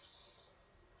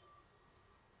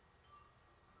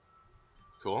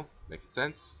 Cool. Making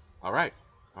sense. All right.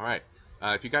 All right.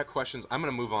 If you got questions, I'm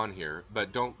going to move on here,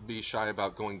 but don't be shy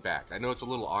about going back. I know it's a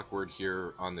little awkward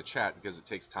here on the chat because it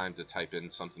takes time to type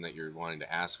in something that you're wanting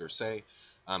to ask or say.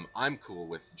 I'm cool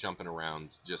with jumping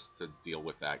around just to deal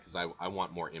with that because I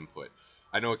want more input.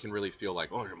 I know it can really feel like,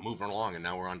 oh, you're moving along and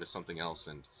now we're on to something else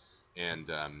and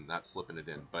not slipping it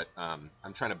in. But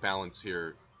I'm trying to balance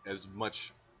here as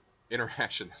much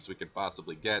interaction as we could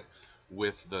possibly get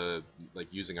with the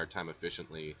using our time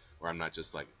efficiently, where I'm not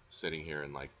just like sitting here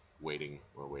and like waiting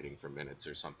for minutes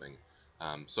or something.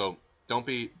 So don't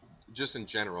be, just in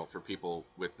general for people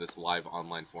with this live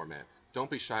online format, don't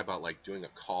be shy about like doing a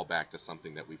callback to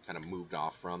something that we've kind of moved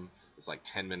off from. It's like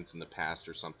 10 minutes in the past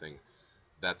or something.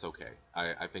 That's okay.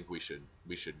 I think we should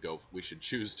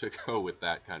choose to go with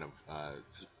that kind of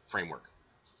framework.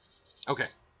 Okay.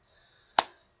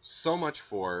 So much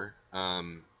for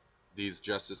these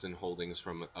justice and holdings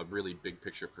from a really big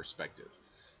picture perspective.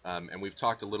 And we've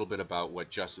talked a little bit about what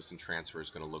justice and transfer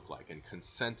is going to look like, and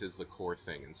consent is the core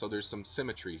thing. And so there's some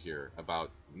symmetry here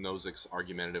about Nozick's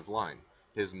argumentative line.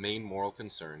 His main moral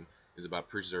concern is about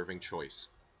preserving choice,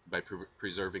 by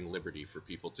preserving liberty for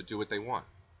people to do what they want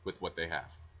with what they have.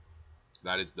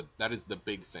 That is the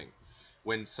big thing.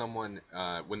 When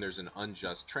when there's an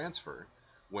unjust transfer,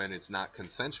 when it's not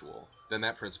consensual, then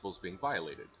that principle is being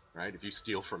violated, right? If you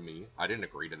steal from me, I didn't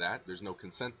agree to that. There's no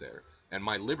consent there, and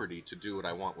my liberty to do what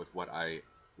I want with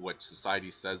what society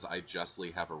says I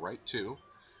justly have a right to,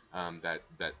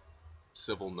 that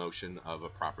civil notion of a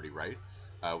property right.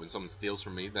 When someone steals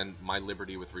from me, then my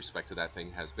liberty with respect to that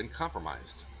thing has been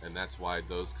compromised, and that's why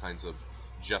those kinds of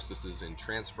justices in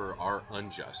transfer are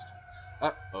unjust.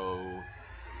 Uh-oh.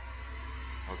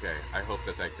 Okay, I hope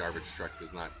that garbage truck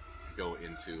does not go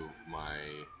into my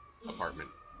apartment.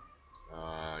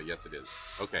 Yes it is.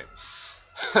 Okay.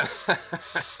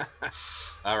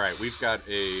 Alright, we've got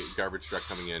a garbage truck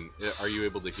coming in. Are you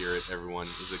able to hear it, everyone?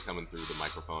 Is it coming through the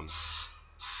microphone?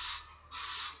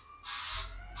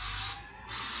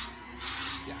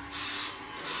 Yeah.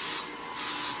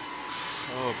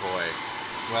 Oh boy.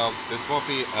 Well, this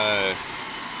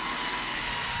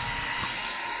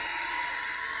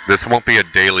won't be a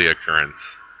daily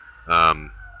occurrence.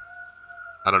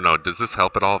 I don't know, does this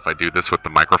help at all if I do this with the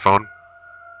microphone?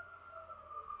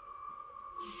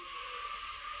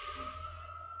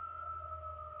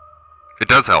 It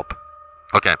does help.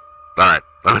 Okay. Alright.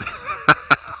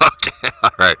 Okay,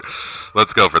 alright.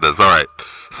 Let's go for this. Alright.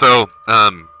 So,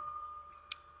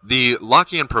 the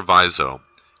Lockean proviso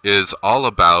is all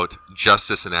about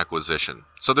justice and acquisition.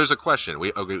 So there's a question.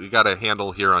 We got a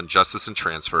handle here on justice and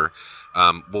transfer.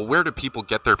 Well, where do people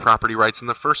get their property rights in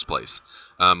the first place?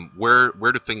 Where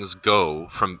do things go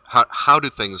from? How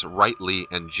do things rightly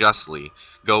and justly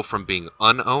go from being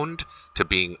unowned to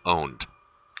being owned?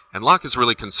 And Locke is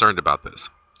really concerned about this.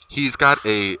 He's got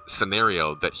a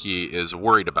scenario that he is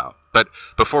worried about. But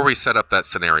before we set up that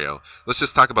scenario, let's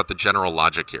just talk about the general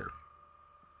logic here.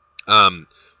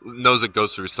 Nozick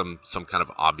goes through some kind of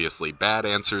obviously bad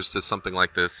answers to something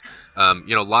like this.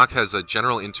 Locke has a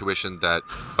general intuition that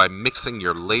by mixing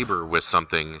your labor with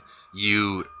something,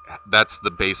 that's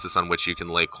the basis on which you can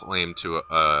lay claim to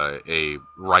a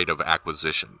right of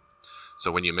acquisition. So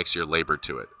when you mix your labor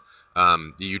to it,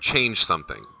 you change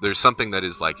something. There's something that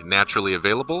is like naturally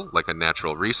available, like a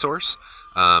natural resource,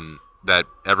 that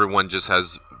everyone just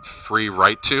has free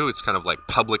right to. It's kind of like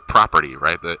public property,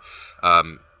 right? That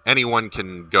anyone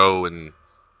can go and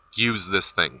use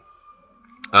this thing.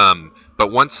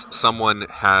 But once someone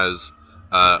has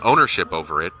ownership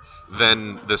over it,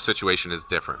 then the situation is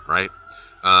different, right?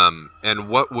 And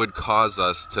what would cause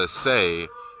us to say,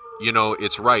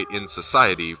 it's right in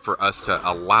society for us to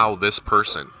allow this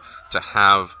person to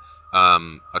have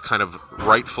a kind of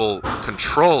rightful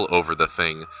control over the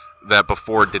thing that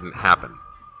before didn't happen?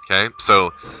 Okay,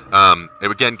 so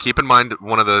again, keep in mind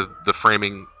one of the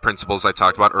framing principles I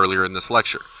talked about earlier in this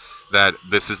lecture, that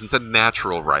this isn't a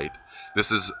natural right.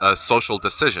 This is a social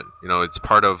decision. It's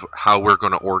part of how we're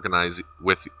going to organize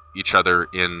with each other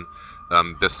in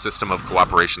this system of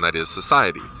cooperation that is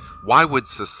society. Why would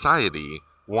society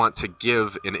want to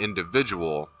give an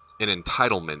individual an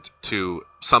entitlement to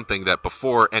something that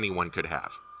before anyone could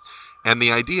have? And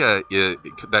the idea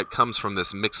that comes from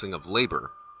this mixing of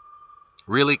labor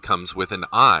really comes with an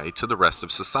eye to the rest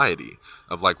of society,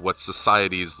 of like what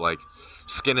society's like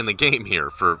skin in the game here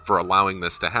for allowing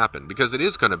this to happen, because it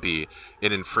is going to be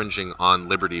an infringing on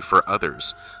liberty for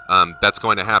others. That's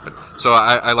going to happen. So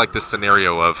I like this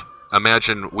scenario of,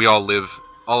 imagine we all live,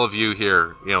 all of you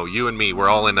here, you and me, we're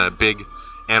all in a big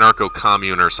anarcho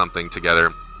commune or something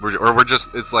together, we're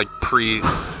just, it's like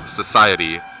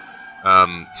pre-society,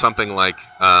 something like,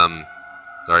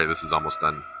 sorry, this is almost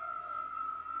done.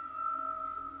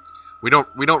 We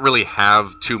don't really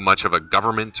have too much of a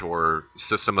government or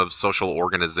system of social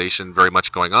organization very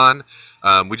much going on.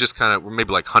 We just we're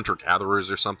maybe like hunter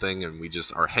gatherers or something, and we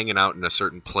just are hanging out in a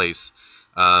certain place,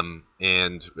 and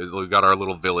we've got our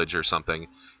little village or something,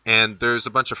 and there's a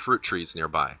bunch of fruit trees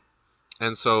nearby,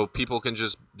 and so people can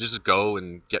just go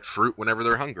and get fruit whenever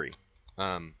they're hungry.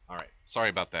 All right, sorry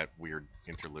about that weird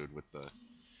interlude with the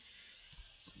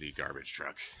garbage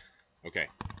truck. Okay,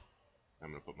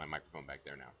 I'm gonna put my microphone back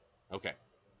there now. Okay,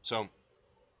 so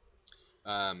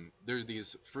there are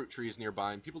these fruit trees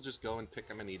nearby, and people just go and pick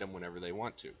them and eat them whenever they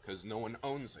want to, because no one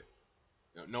owns it.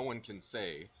 No one can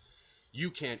say,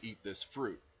 you can't eat this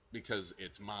fruit because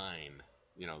it's mine.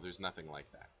 There's nothing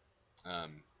like that. A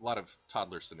lot of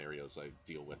toddler scenarios I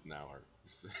deal with now are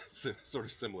sort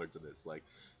of similar to this, like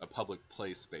a public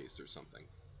play space or something.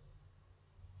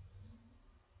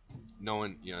 No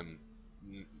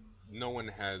one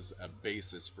has a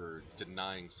basis for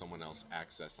denying someone else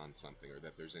access on something, or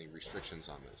that there's any restrictions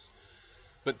on this.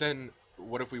 But then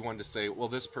what if we wanted to say, well,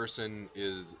 this person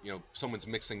is, someone's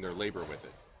mixing their labor with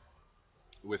it,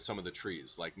 with some of the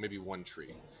trees, like maybe one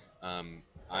tree.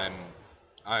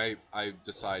 I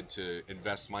decide to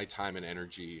invest my time and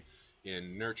energy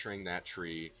in nurturing that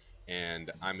tree,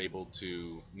 and I'm able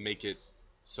to make it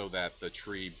so that the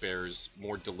tree bears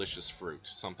more delicious fruit,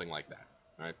 something like that.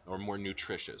 Right? Or more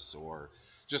nutritious, or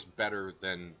just better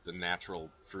than the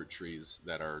natural fruit trees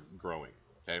that are growing.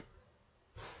 Okay,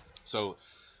 so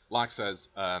Locke says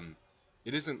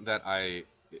it isn't that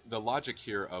the logic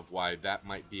here of why that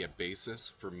might be a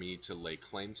basis for me to lay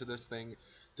claim to this thing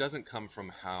doesn't come from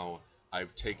how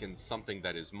I've taken something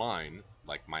that is mine,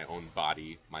 like my own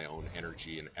body, my own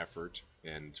energy and effort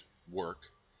and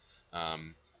work,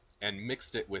 and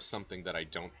mixed it with something that I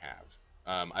don't have.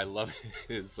 I love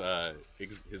his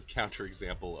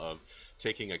counterexample of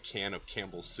taking a can of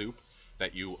Campbell's soup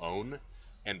that you own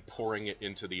and pouring it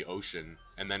into the ocean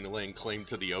and then laying claim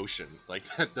to the ocean. Like,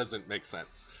 that doesn't make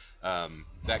sense.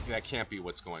 That can't be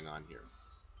what's going on here.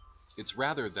 It's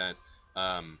rather that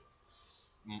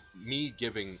me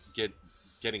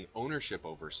getting ownership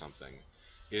over something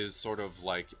is sort of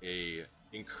like a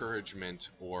encouragement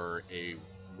or a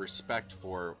respect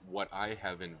for what I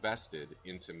have invested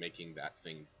into making that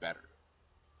thing better.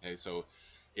 Okay, so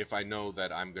if I know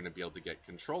that I'm going to be able to get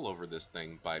control over this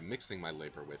thing by mixing my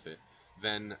labor with it,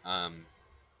 then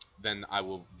I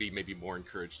will be maybe more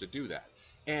encouraged to do that.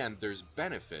 And there's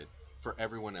benefit for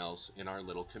everyone else in our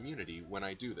little community when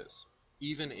I do this.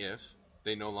 Even if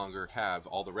they no longer have,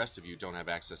 all the rest of you don't have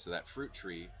access to that fruit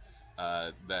tree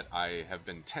that I have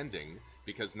been tending,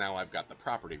 because now I've got the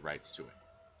property rights to it.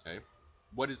 Okay?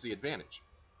 What is the advantage?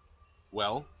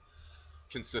 Well,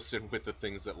 consistent with the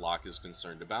things that Locke is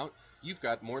concerned about, you've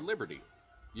got more liberty.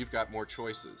 You've got more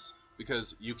choices,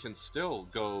 because you can still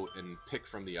go and pick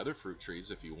from the other fruit trees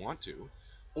if you want to,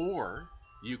 or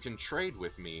you can trade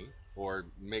with me or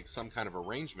make some kind of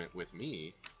arrangement with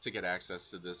me to get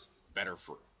access to this better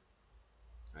fruit.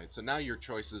 Right? So now your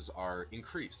choices are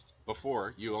increased.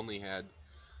 Before, you only had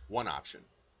one option,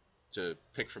 to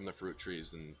pick from the fruit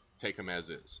trees and take them as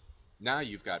is. Now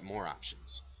you've got more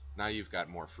options. Now you've got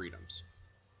more freedoms.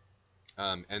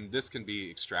 And this can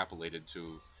be extrapolated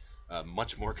to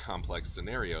much more complex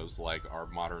scenarios like our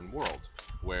modern world,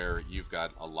 where you've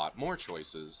got a lot more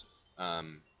choices,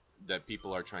 that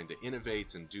people are trying to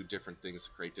innovate and do different things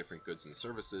to create different goods and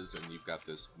services, and you've got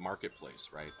this marketplace,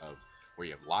 right, of where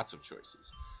you have lots of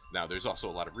choices. Now, there's also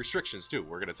a lot of restrictions too.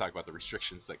 We're going to talk about the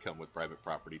restrictions that come with private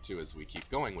property too as we keep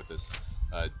going with this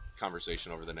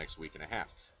conversation over the next week and a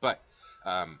half. But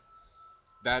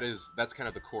that's kind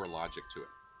of the core logic to it.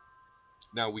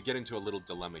 Now we get into a little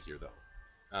dilemma here,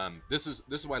 though. This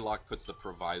is why Locke puts the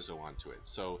proviso onto it.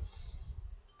 So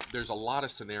there's a lot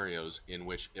of scenarios in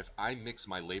which if I mix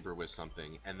my labor with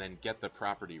something and then get the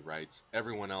property rights,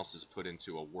 everyone else is put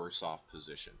into a worse off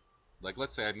position. Like,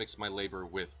 let's say I mix my labor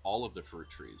with all of the fruit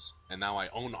trees, and now I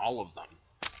own all of them.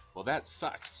 Well, that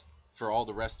sucks for all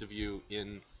the rest of you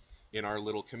in our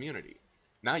little community.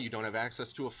 Now you don't have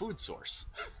access to a food source.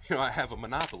 I have a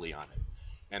monopoly on it,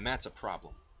 and that's a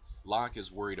problem. Locke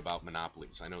is worried about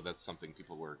monopolies. I know that's something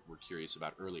people were curious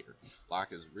about earlier.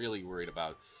 Locke is really worried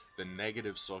about the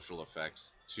negative social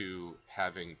effects to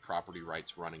having property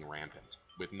rights running rampant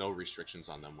with no restrictions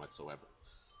on them whatsoever.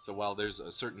 So while there's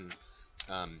a certain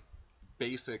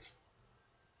basic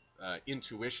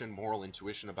moral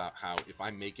intuition about how if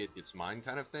I make it, it's mine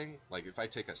kind of thing, like if I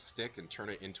take a stick and turn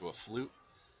it into a flute,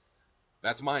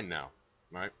 that's mine now,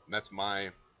 right? That's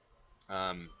my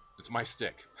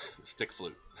stick, stick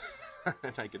flute,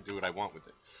 and I can do what I want with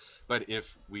it. But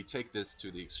if we take this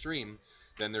to the extreme,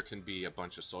 then there can be a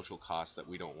bunch of social costs that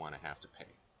we don't want to have to pay.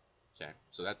 Okay,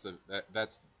 so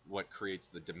that's what creates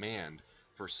the demand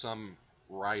for some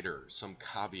rider, some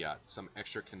caveat, some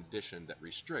extra condition that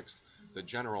restricts the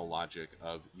general logic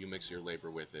of you mix your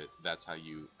labor with it. That's how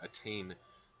you attain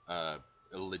a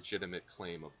legitimate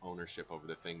claim of ownership over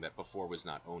the thing that before was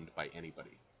not owned by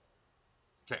anybody.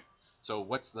 Okay, so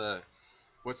what's the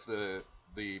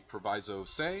proviso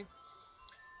say?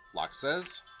 Locke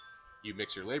says you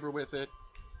mix your labor with it,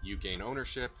 you gain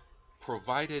ownership,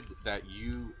 provided that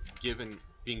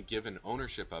being given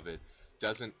ownership of it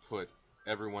doesn't put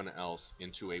everyone else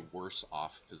into a worse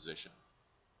off position.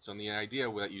 So in the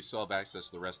idea that you still have access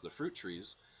to the rest of the fruit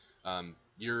trees,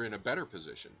 you're in a better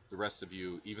position. The rest of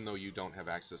you, even though you don't have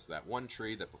access to that one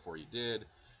tree that before you did,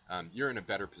 you're in a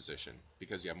better position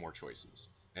because you have more choices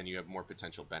and you have more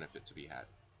potential benefit to be had.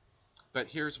 But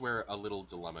here's where a little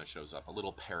dilemma shows up, a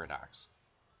little paradox.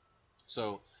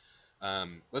 So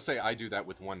let's say I do that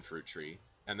with one fruit tree,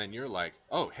 and then you're like,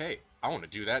 oh, hey, I want to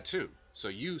do that too. So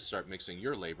you start mixing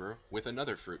your labor with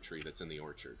another fruit tree that's in the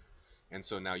orchard. And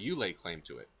so now you lay claim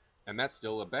to it. And that's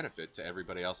still a benefit to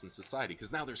everybody else in society,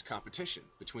 because now there's competition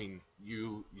between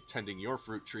you tending your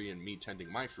fruit tree and me tending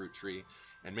my fruit tree.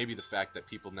 And maybe the fact that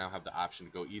people now have the option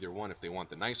to go either one if they want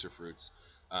the nicer fruits,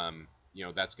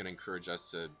 that's going to encourage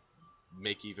us to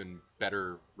make even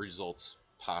better results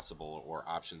possible or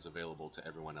options available to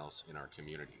everyone else in our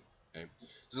community. Okay?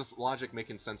 Is this logic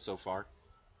making sense so far?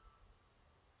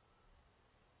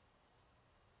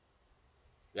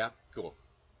 Yeah? Cool.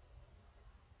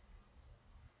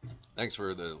 Thanks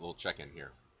for the little check-in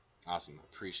here. Awesome.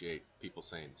 Appreciate people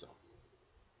saying so.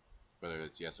 Whether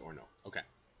it's yes or no. Okay.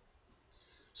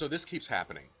 So this keeps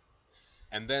happening.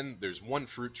 And then there's one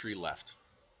fruit tree left.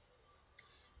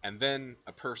 And then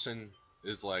a person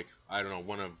is like, I don't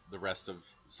know,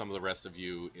 some of the rest of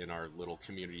you in our little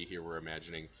community here we're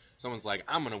imagining, someone's like,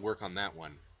 I'm going to work on that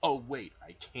one. Oh, wait,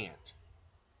 I can't.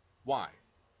 Why?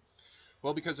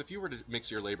 Well, because if you were to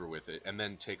mix your labor with it and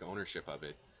then take ownership of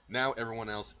it, now everyone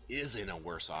else is in a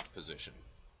worse off position.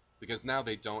 Because now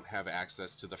they don't have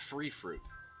access to the free fruit.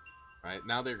 Right?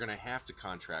 Now they're going to have to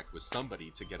contract with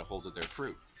somebody to get a hold of their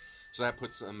fruit. So that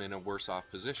puts them in a worse off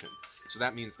position. So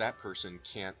that means that person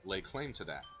can't lay claim to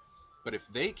that. But if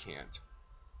they can't,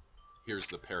 here's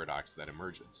the paradox that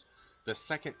emerges. The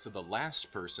second to the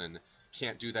last person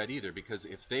can't do that either, because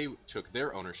if they took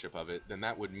their ownership of it, then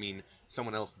that would mean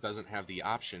someone else doesn't have the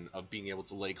option of being able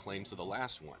to lay claim to the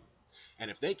last one.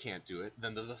 And if they can't do it,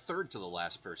 then the third to the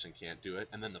last person can't do it,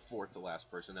 and then the fourth to the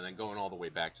last person, and then going all the way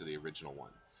back to the original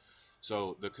one.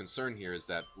 So the concern here is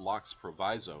that Locke's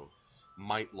proviso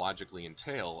might logically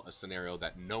entail a scenario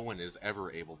that no one is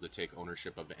ever able to take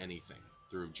ownership of anything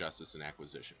through justice and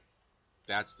acquisition.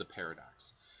 That's the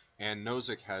paradox. And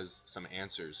Nozick has some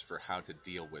answers for how to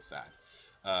deal with that,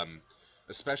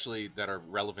 especially that are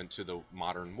relevant to the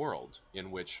modern world,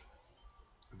 in which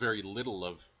very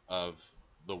little of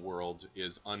the world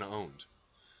is unowned.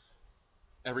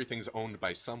 Everything's owned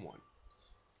by someone.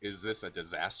 Is this a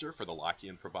disaster for the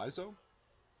Lockean proviso?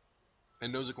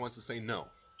 And Nozick wants to say no.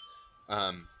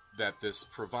 That this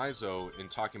proviso, in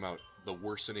talking about the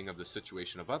worsening of the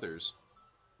situation of others,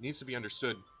 needs to be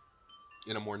understood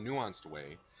in a more nuanced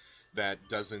way that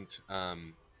doesn't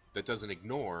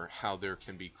ignore how there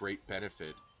can be great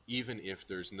benefit even if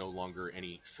there's no longer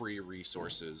any free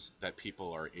resources that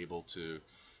people are able to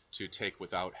take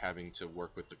without having to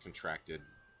work with the contracted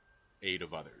aid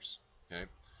of others. Okay.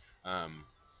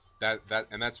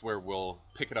 And that's where we'll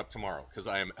pick it up tomorrow, because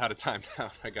I am out of time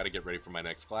now. I got to get ready for my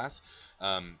next class.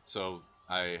 So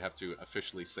I have to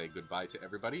officially say goodbye to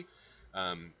everybody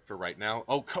for right now.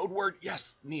 Oh, code word.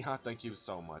 Yes. Neha, thank you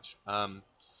so much.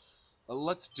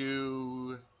 Let's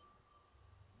do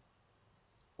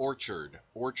orchard.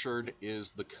 Orchard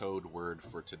is the code word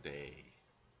for today.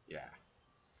 Yeah.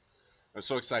 I'm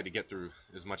so excited to get through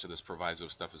as much of this proviso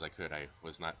stuff as I could. I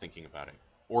was not thinking about it.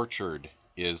 Orchard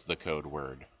is the code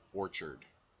word. Orchard.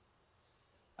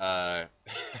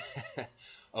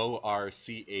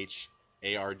 O-R-C-H-A-R-D.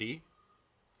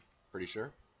 Pretty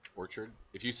sure. Orchard.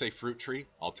 If you say fruit tree,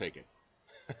 I'll take it.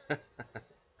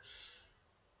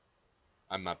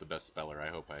 I'm not the best speller. I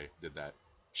hope I did that.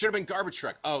 Should have been garbage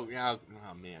truck. Oh yeah.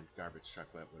 Oh man, garbage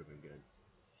truck. That would have been good.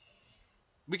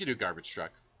 We could do garbage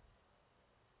truck.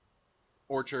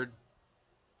 Orchard,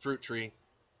 fruit tree,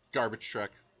 garbage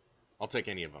truck. I'll take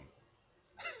any of them.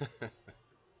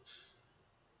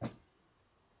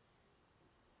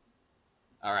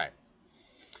 All right.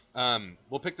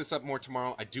 We'll pick this up more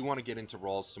tomorrow. I do want to get into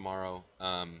Rawls tomorrow,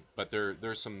 but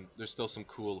there's still some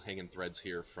cool hanging threads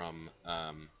here from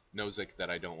Nozick that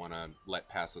I don't want to let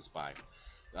pass us by.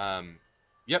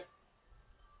 Yep.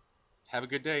 Have a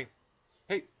good day.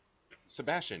 Hey,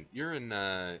 Sebastian, you're in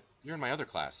my other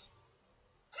class.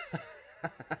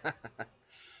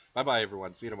 Bye bye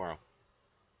everyone. See you tomorrow.